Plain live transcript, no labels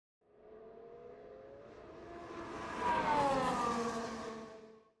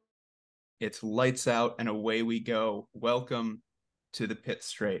It's lights out and away we go. Welcome to the Pitt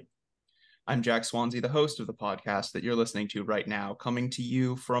Straight. I'm Jack Swansea, the host of the podcast that you're listening to right now, coming to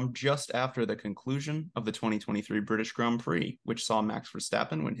you from just after the conclusion of the 2023 British Grand Prix, which saw Max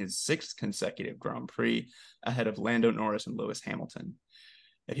Verstappen win his sixth consecutive Grand Prix ahead of Lando Norris and Lewis Hamilton.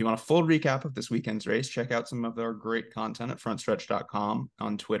 If you want a full recap of this weekend's race, check out some of our great content at frontstretch.com,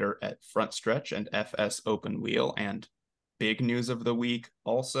 on Twitter at frontstretch and FS Open Wheel, and big news of the week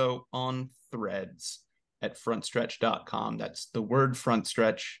also on Threads at frontstretch.com. That's the word front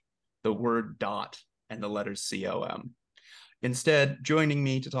stretch, the word dot, and the letters COM. Instead, joining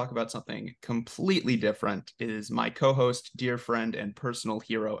me to talk about something completely different is my co-host, dear friend, and personal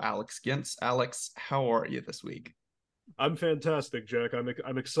hero, Alex Gintz. Alex, how are you this week? I'm fantastic, Jack.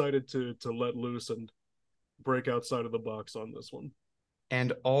 I'm excited to let loose and break outside of the box on this one.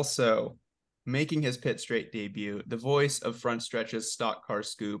 And also making his Pit Straight debut, the voice of Front Stretch's Stock Car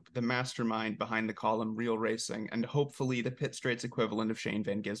Scoop, the mastermind behind the column Real Racing, and hopefully the Pit Straight's equivalent of Shane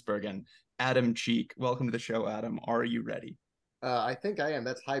Van Gisbergen, Adam Cheek. Welcome to the show, Adam. Are you ready? I think I am.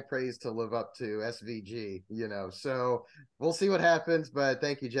 That's high praise to live up to SVG, So we'll see what happens. But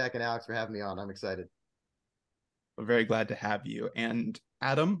thank you, Jack and Alex, for having me on. I'm excited. We're very glad to have you. And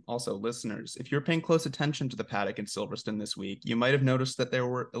Adam, also listeners, if you're paying close attention to the paddock in Silverstone this week, you might have noticed that there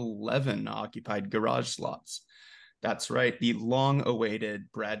were 11 occupied garage slots. That's right, the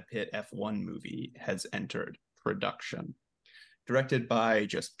long-awaited Brad Pitt F1 movie has entered production. Directed by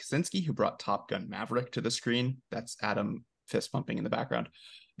Joseph Kosinski, who brought Top Gun Maverick to the screen. That's Adam fist pumping in the background.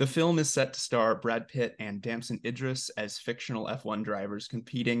 The film is set to star Brad Pitt and Damson Idris as fictional F1 drivers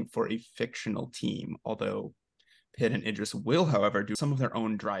competing for a fictional team, although Pitt and Idris will, however, do some of their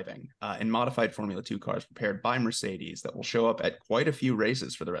own driving in modified Formula 2 cars prepared by Mercedes that will show up at quite a few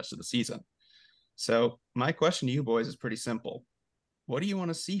races for the rest of the season. So my question to you boys is pretty simple. What do you want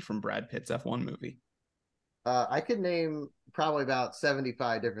to see from Brad Pitt's F1 movie? I could name probably about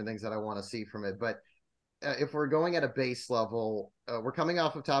 75 different things that I want to see from it. But if we're going at a base level, we're coming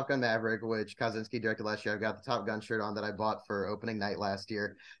off of Top Gun Maverick, which Kosinski directed last year. I've got the Top Gun shirt on that I bought for opening night last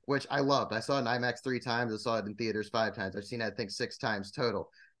year, which I loved. I saw it in IMAX 3 times. I saw it in theaters 5 times. I've seen it, I think, 6 times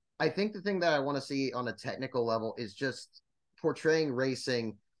total. I think the thing that I want to see on a technical level is just portraying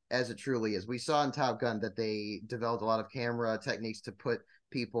racing as it truly is. We saw in Top Gun that they developed a lot of camera techniques to put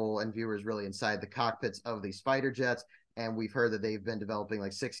people and viewers really inside the cockpits of these fighter jets. And we've heard that they've been developing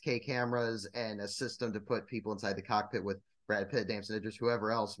like 6K cameras and a system to put people inside the cockpit with Brad Pitt, Damson Idris, whoever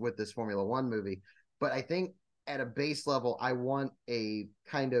else with this Formula One movie. But I think at a base level, I want a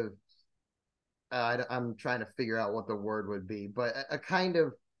kind of, I'm trying to figure out what the word would be, but a kind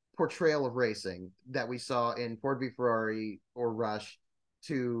of portrayal of racing that we saw in Ford v Ferrari or Rush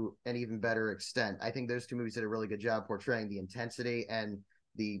to an even better extent. I think those two movies did a really good job portraying the intensity and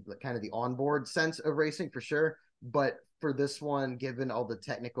the kind of the onboard sense of racing for sure. But for this one, given all the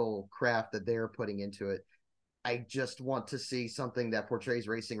technical craft that they're putting into it, I just want to see something that portrays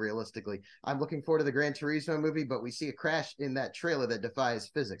racing realistically. I'm looking forward to the Gran Turismo movie, but we see a crash in that trailer that defies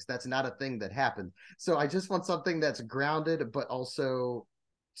physics. That's not a thing that happened. So I just want something that's grounded, but also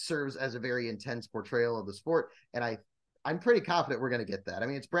serves as a very intense portrayal of the sport. And I'm pretty confident we're going to get that. I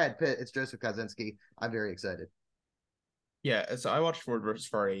mean, it's Brad Pitt, it's Joseph Kosinski. I'm very excited. Yeah, so I watched Ford versus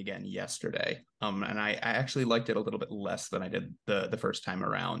Ferrari again yesterday, and I actually liked it a little bit less than I did the first time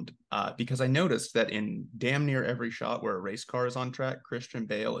around, because I noticed that in damn near every shot where a race car is on track, Christian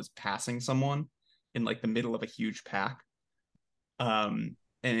Bale is passing someone in like the middle of a huge pack. And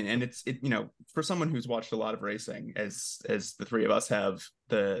it's for someone who's watched a lot of racing, as the three of us have,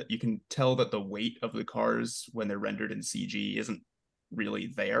 you can tell that the weight of the cars when they're rendered in CG isn't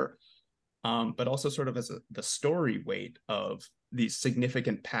really there. But also sort of as the story weight of these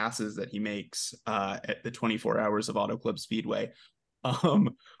significant passes that he makes at the 24 hours of Auto Club Speedway, or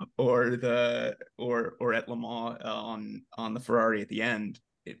at Le Mans on the Ferrari at the end.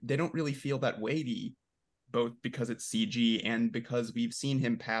 They don't really feel that weighty, both because it's CG and because we've seen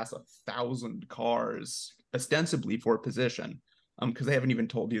him pass 1,000 cars ostensibly for position, because they haven't even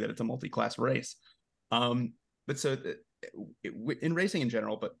told you that it's a multi-class race. But so in racing in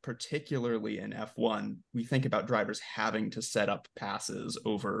general, but particularly in F1, we think about drivers having to set up passes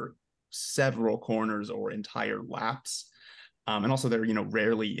over several corners or entire laps. And also they're,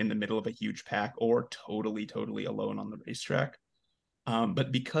 rarely in the middle of a huge pack or totally alone on the racetrack.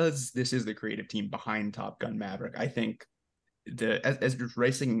 But because this is the creative team behind Top Gun Maverick, I think as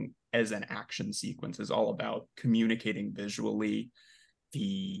racing as an action sequence is all about communicating visually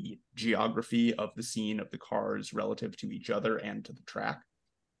the geography of the scene of the cars relative to each other and to the track.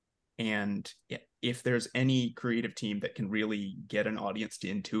 And if there's any creative team that can really get an audience to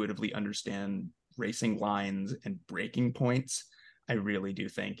intuitively understand racing lines and breaking points, I really do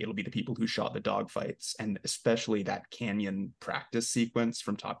think it'll be the people who shot the dogfights, and especially that canyon practice sequence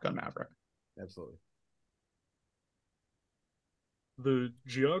from Top Gun Maverick. Absolutely. The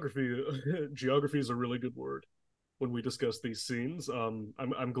geography geography is a really good word when we discuss these scenes.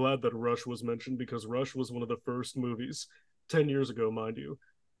 I'm glad that Rush was mentioned, because Rush was one of the first movies, 10 years ago, mind you,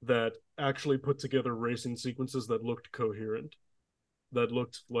 that actually put together racing sequences that looked coherent, that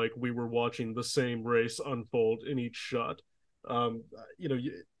looked like we were watching the same race unfold in each shot. Um, you know,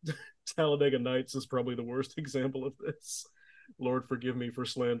 Talladega Nights is probably the worst example of this. Lord forgive me for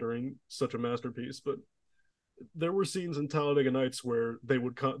slandering such a masterpiece, but there were scenes in Talladega Nights where they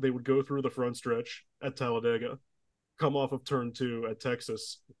would go through the front stretch at Talladega, come off of turn 2 at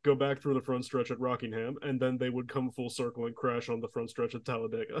Texas, go back through the front stretch at Rockingham, and then they would come full circle and crash on the front stretch at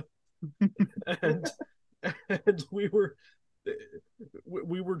Talladega. and and we were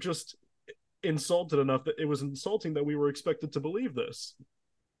just insulted enough that it was insulting that we were expected to believe this.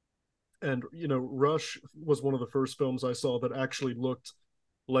 And Rush was one of the first films I saw that actually looked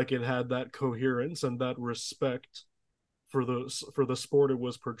like it had that coherence and that respect for the sport it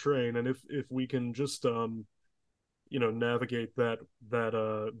was portraying. And if we can just navigate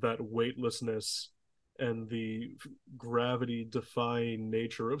that weightlessness and the gravity defying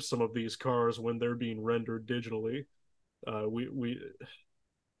nature of some of these cars when they're being rendered digitally, we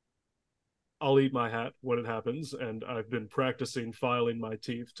I'll eat my hat when it happens, and I've been practicing filing my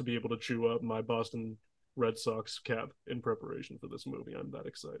teeth to be able to chew up my Boston Red Sox cap in preparation for this movie. I'm that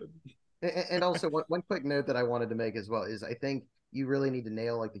excited. And also, one quick note that I wanted to make as well is I think you really need to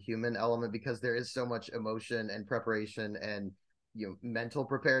nail like the human element, because there is so much emotion and preparation and mental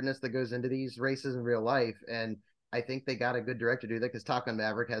preparedness that goes into these races in real life. And I think they got a good director to do that, because Top Gun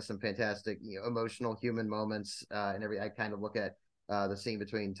Maverick has some fantastic emotional human moments. And I kind of look at the scene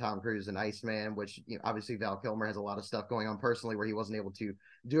between Tom Cruise and Iceman, which obviously Val Kilmer has a lot of stuff going on personally where he wasn't able to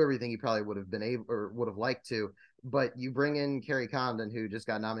do everything he probably would have been able or would have liked to. But you bring in Kerry Condon, who just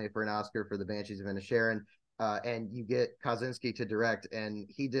got nominated for an Oscar for The Banshees of Inisherin, and you get Kosinski to direct, and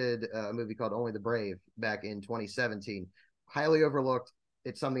he did a movie called Only the Brave back in 2017. Highly overlooked.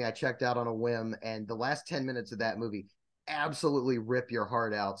 It's something I checked out on a whim, and the last 10 minutes of that movie absolutely rip your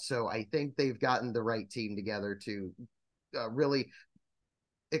heart out. So I think they've gotten the right team together to really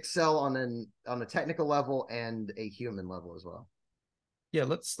excel on a technical level and a human level as well. Yeah,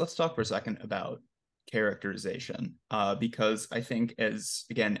 let's talk for a second about characterization, because I think as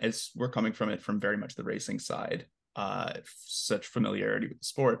we're coming from it from very much the racing side, such familiarity with the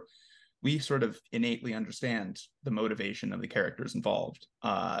sport, we sort of innately understand the motivation of the characters involved,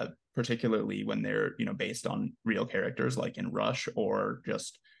 particularly when they're based on real characters like in Rush, or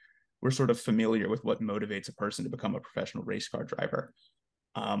just we're sort of familiar with what motivates a person to become a professional race car driver.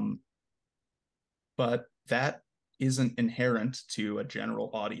 But that isn't inherent to a general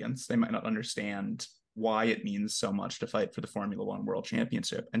audience. They might not understand why it means so much to fight for the Formula One World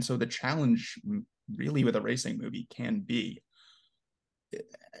Championship. And so the challenge really with a racing movie can be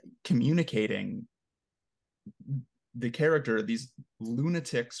communicating the character, these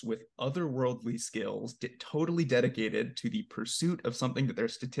lunatics with otherworldly skills, totally dedicated to the pursuit of something that they're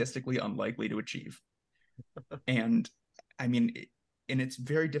statistically unlikely to achieve. And I mean, and it's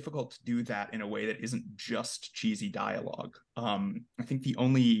very difficult to do that in a way that isn't just cheesy dialogue. I think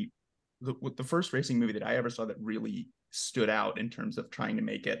the first racing movie that I ever saw that really stood out in terms of trying to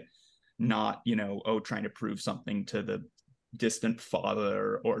make it not, trying to prove something to the distant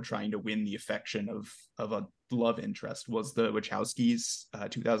father or trying to win the affection of a love interest was the Wachowskis'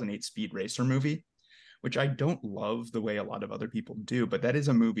 2008 Speed Racer movie, which I don't love the way a lot of other people do, but that is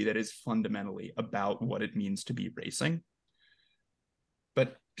a movie that is fundamentally about what it means to be racing.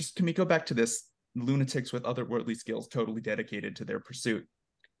 But just can we go back to this lunatics with otherworldly skills totally dedicated to their pursuit?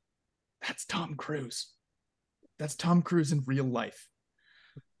 That's Tom Cruise. That's Tom Cruise in real life.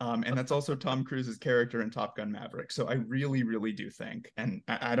 And that's also Tom Cruise's character in Top Gun Maverick. So I really, really do think, and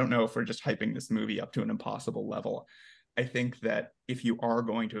I don't know if we're just hyping this movie up to an impossible level. I think that if you are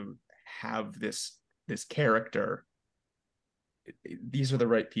going to have this character, these are the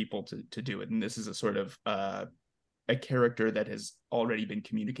right people to do it. And this is a sort of a character that has already been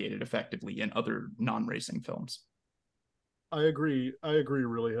communicated effectively in other non-racing films. I agree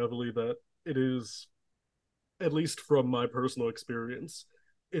really heavily that it is, at least from my personal experience,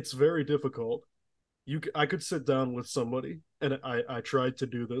 it's very difficult. I could sit down with somebody, and I tried to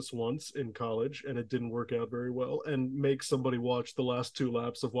do this once in college, and it didn't work out very well, and make somebody watch the last 2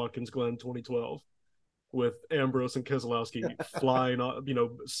 laps of Watkins Glen 2012. with Ambrose and Keselowski flying,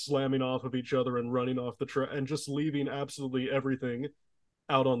 slamming off of each other and running off the track and just leaving absolutely everything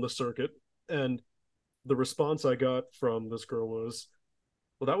out on the circuit. And the response I got from this girl was,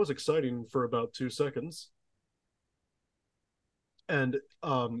 well, that was exciting for about 2 seconds. And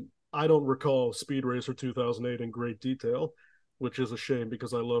I don't recall Speed Racer 2008 in great detail, which is a shame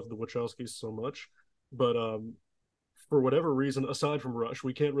because I love the Wachowskis so much. But for whatever reason, aside from Rush,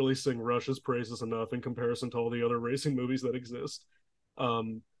 we can't really sing Rush's praises enough in comparison to all the other racing movies that exist.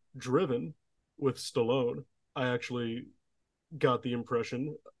 Driven with Stallone, I actually got the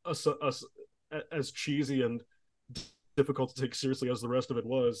impression, as cheesy and difficult to take seriously as the rest of it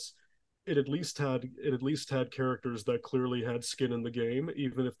was, it at least had characters that clearly had skin in the game,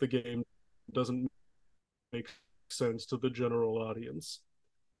 even if the game doesn't make sense to the general audience.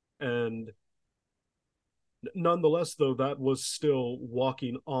 And nonetheless, though, that was still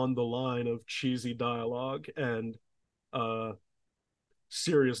walking on the line of cheesy dialogue and uh,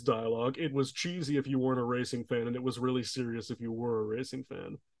 serious dialogue. It was cheesy if you weren't a racing fan, and it was really serious if you were a racing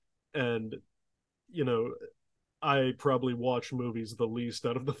fan. And you know, I probably watch movies the least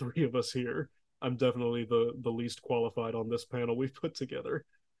out of the three of us here. I'm definitely the least qualified on this panel we've put together.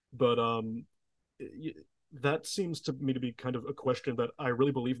 But that seems to me to be kind of a question that I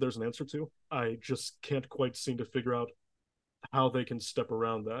really believe there's an answer to. I just can't quite seem to figure out how they can step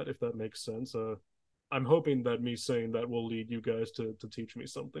around that, if that makes sense. I'm hoping that me saying that will lead you guys to teach me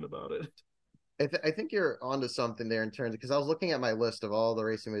something about it. I think you're onto something there in terms because I was looking at my list of all the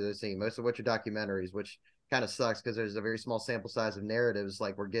racing movies I've seen, most of which are documentaries, which kind of sucks because there's a very small sample size of narratives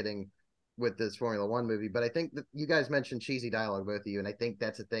like we're getting with this Formula One movie. But I think that you guys mentioned cheesy dialogue, both of you, and I think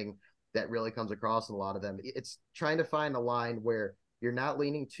that's a thing that really comes across in a lot of them. It's trying to find a line where you're not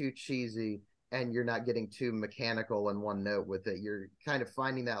leaning too cheesy and you're not getting too mechanical in one note with it. You're kind of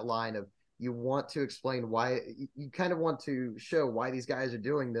finding that line of you want to explain why you kind of want to show why these guys are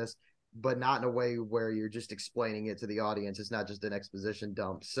doing this, but not in a way where you're just explaining it to the audience. It's not just an exposition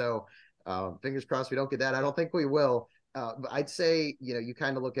dump. So fingers crossed we don't get that. I don't think we will. But I'd say, you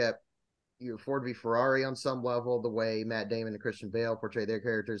kind of look at Ford v Ferrari on some level, the way Matt Damon and Christian Bale portray their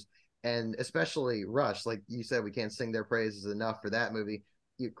characters, and especially Rush. Like you said, we can't sing their praises enough for that movie.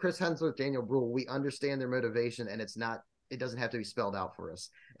 Chris Hemsworth, Daniel Bruhl, we understand their motivation, and it doesn't have to be spelled out for us.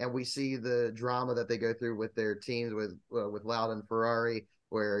 And we see the drama that they go through with their teams with Lauda and Ferrari,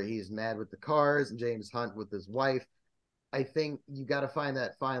 where he's mad with the cars, and James Hunt with his wife. I think you got to find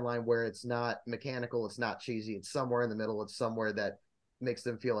that fine line where it's not mechanical, it's not cheesy, it's somewhere in the middle, it's somewhere that makes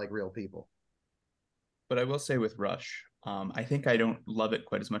them feel like real people. But I will say with Rush, I think I don't love it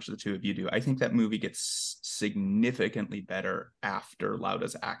quite as much as the two of you do. I think that movie gets significantly better after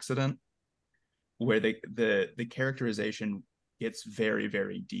Lauda's accident, where the characterization gets very,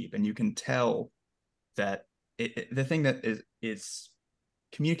 very deep, and you can tell that the thing that is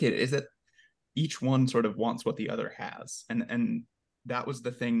communicated is that each one sort of wants what the other has, and that was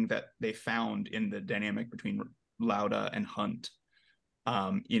the thing that they found in the dynamic between Lauda and Hunt,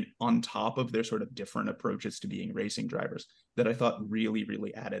 on top of their sort of different approaches to being racing drivers, that I thought really,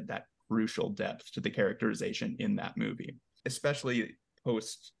 really added that crucial depth to the characterization in that movie, especially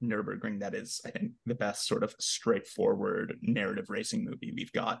post Nürburgring. That is, I think, the best sort of straightforward narrative racing movie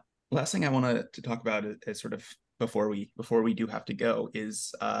we've got. Last thing I want to talk about is sort of before we do have to go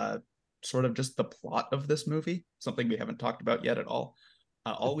is sort of just the plot of this movie, something we haven't talked about yet at all.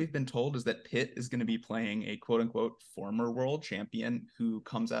 All we've been told is that Pitt is going to be playing a quote unquote former world champion who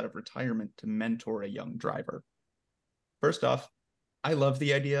comes out of retirement to mentor a young driver. First off, I love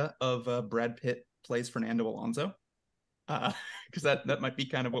the idea of Brad Pitt plays Fernando Alonso, because that might be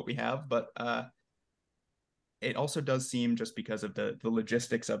kind of what we have, but it also does seem, just because of the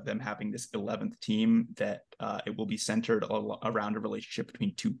logistics of them having this 11th team, that it will be centered around a relationship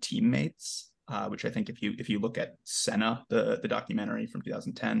between two teammates, which I think if you look at Senna, the documentary from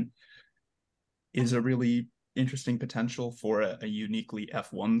 2010, is a really interesting potential for a uniquely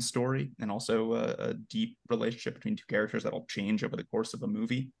F1 story, and also a deep relationship between two characters that'll change over the course of a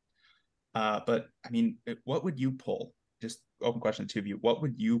movie. But I mean, what would you pull? Just open question to you. What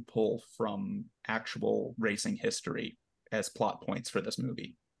would you pull from actual racing history as plot points for this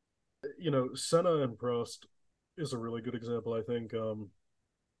movie? Senna and Prost is a really good example. I think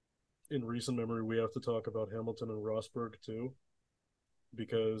in recent memory, we have to talk about Hamilton and Rosberg too,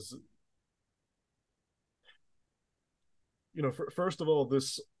 because first of all,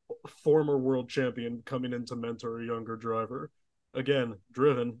 this former world champion coming in to mentor a younger driver, again,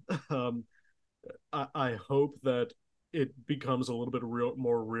 driven. I hope that it becomes a little bit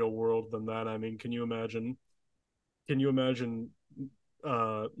more real world than that. I mean, can you imagine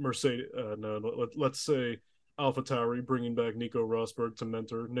Mercedes. No, let's say AlphaTauri bringing back Nico Rosberg to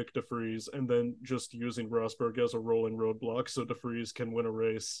mentor Nick DeFries, and then just using Rosberg as a rolling roadblock so DeFries can win a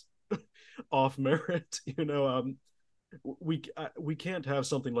race off merit. We can't have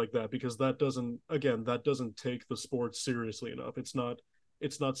something like that because that doesn't take the sport seriously enough. It's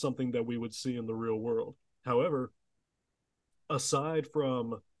not something that we would see in the real world. However, aside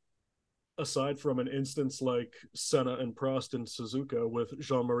from an instance like Senna and Prost in Suzuka with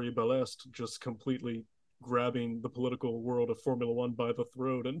Jean-Marie Ballest just completely grabbing the political world of Formula One by the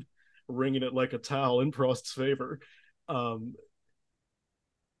throat and wringing it like a towel in Prost's favor. Um,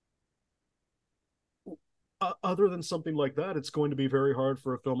 Other than something like that, it's going to be very hard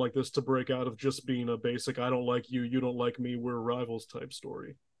for a film like this to break out of just being a basic "I don't like you, you don't like me, we're rivals" type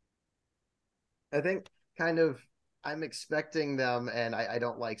story. I think kind of I'm expecting them, and I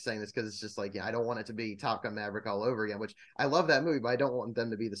don't like saying this because it's just like, I don't want it to be Top Gun Maverick all over again, which I love that movie, but I don't want them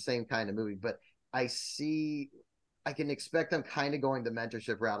to be the same kind of movie. But I can expect them kind of going the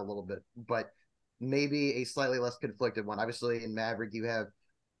mentorship route a little bit, but maybe a slightly less conflicted one. Obviously, in Maverick, you have,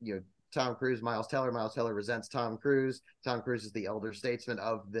 Tom Cruise, Miles Teller. Miles Teller resents Tom Cruise. Tom Cruise is the elder statesman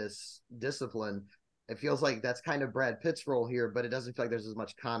of this discipline. It feels like that's kind of Brad Pitt's role here, but it doesn't feel like there's as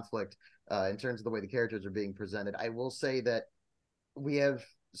much conflict in terms of the way the characters are being presented. I will say that we have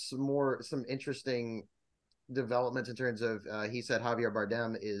some interesting developments in terms of he said Javier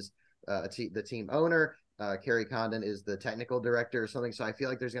Bardem is the team owner. Kerry Condon is the technical director or something. So I feel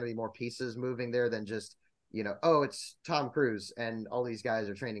like there's going to be more pieces moving there than just, oh, it's Tom Cruise and all these guys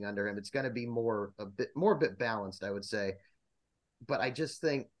are training under him. It's going to be a bit balanced, I would say. But I just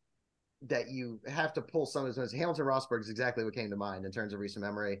think that you have to pull some of those. Hamilton Rosberg is exactly what came to mind in terms of recent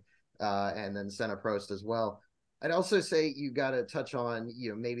memory, and then Senna Prost as well. I'd also say you got to touch on,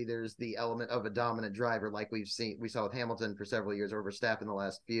 maybe there's the element of a dominant driver like we saw with Hamilton for several years, or Verstappen the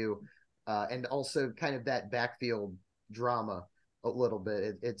last few, and also kind of that backfield drama a little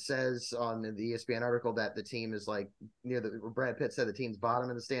bit. It says on the ESPN article that the team is like Brad Pitt said the team's bottom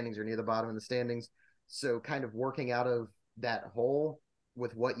in the standings or near the bottom in the standings. So kind of working out of that hole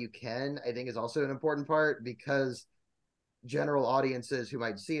with what you can, I think, is also an important part, because general audiences who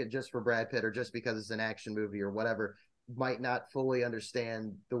might see it just for Brad Pitt or just because it's an action movie or whatever might not fully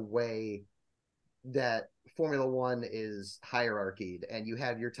understand the way that Formula One is hierarchied, and you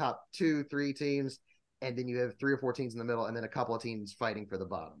have your top 2-3 teams, and then you have 3 or 4 teams in the middle, and then a couple of teams fighting for the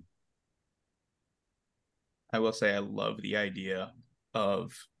bottom. I will say I love the idea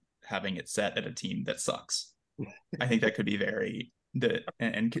of having it set at a team that sucks. I think that could be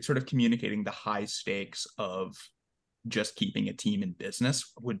and sort of communicating the high stakes of just keeping a team in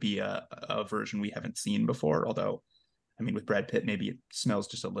business would be a version we haven't seen before. Although, I mean, with Brad Pitt, maybe it smells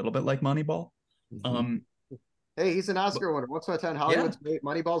just a little bit like Moneyball. Mm-hmm. Hey, he's an Oscar winner. Once upon a time, Hollywood's great.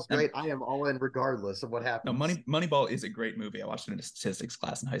 Moneyball's great. I am all in regardless of what happens. No, Moneyball is a great movie. I watched it in a statistics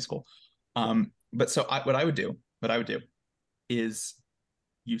class in high school. But so what I would do is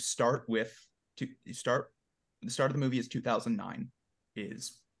the start of the movie is 2009.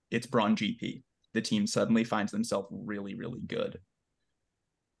 It's Braun GP. The team suddenly finds themselves really, really good.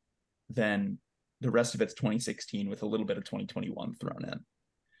 Then the rest of it's 2016 with a little bit of 2021 thrown in,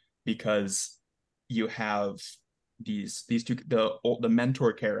 because you have these two. The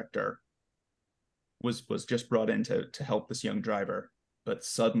mentor character was just brought in to help this young driver, but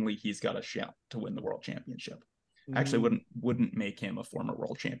suddenly he's got a shot to win the world championship. Actually, wouldn't make him a former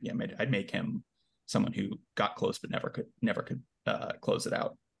world champion. I'd make him someone who got close but never could close it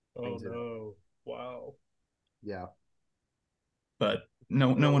out. Oh no! Wow. Yeah. But no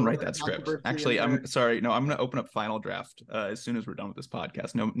one write that script. Actually, I'm sorry. No, I'm going to open up Final Draft as soon as we're done with this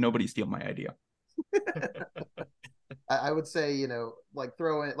podcast. Nobody steal my idea. I would say, like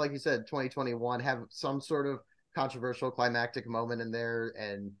throw in, like you said, 2021, have some sort of controversial climactic moment in there,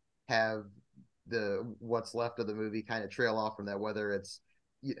 and have what's left of the movie kind of trail off from that. Whether it's,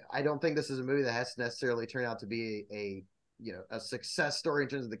 I don't think this is a movie that has to necessarily turn out to be a success story in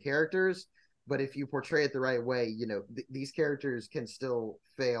terms of the characters, but if you portray it the right way, these characters can still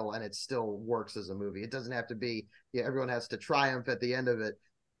fail and it still works as a movie. It doesn't have to be, everyone has to triumph at the end of it,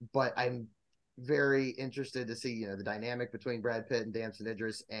 but I'm very interested to see, the dynamic between Brad Pitt and Damson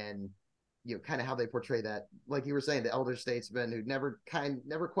Idris, and kind of how they portray that. Like you were saying, the elder statesman who never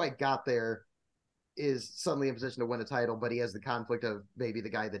quite got there is suddenly in position to win a title, but he has the conflict of maybe the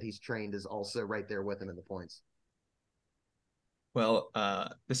guy that he's trained is also right there with him in the points. Well,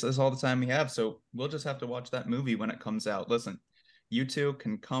 this is all the time we have, so we'll just have to watch that movie when it comes out. Listen, you two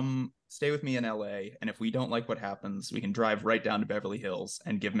can come stay with me in LA, and if we don't like what happens, we can drive right down to Beverly Hills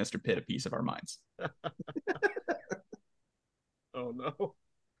and give Mr. Pitt a piece of our minds. Oh don't know.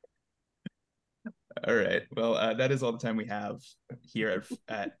 All right. Well, that is all the time we have here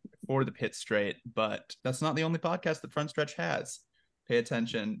at for the Pit Straight, but that's not the only podcast that Front Stretch has. Pay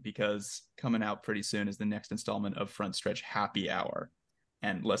attention because coming out pretty soon is the next installment of Front Stretch Happy Hour.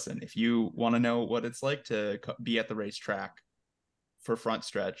 And listen, if you want to know what it's like to be at the racetrack for Front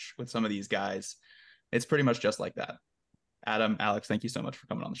Stretch with some of these guys, it's pretty much just like that. Adam, Alex, thank you so much for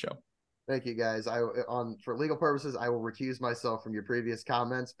coming on the show. Thank you, guys. For legal purposes, I will recuse myself from your previous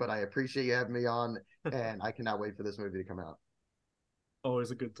comments, but I appreciate you having me on, and I cannot wait for this movie to come out.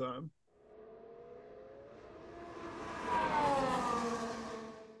 Always a good time.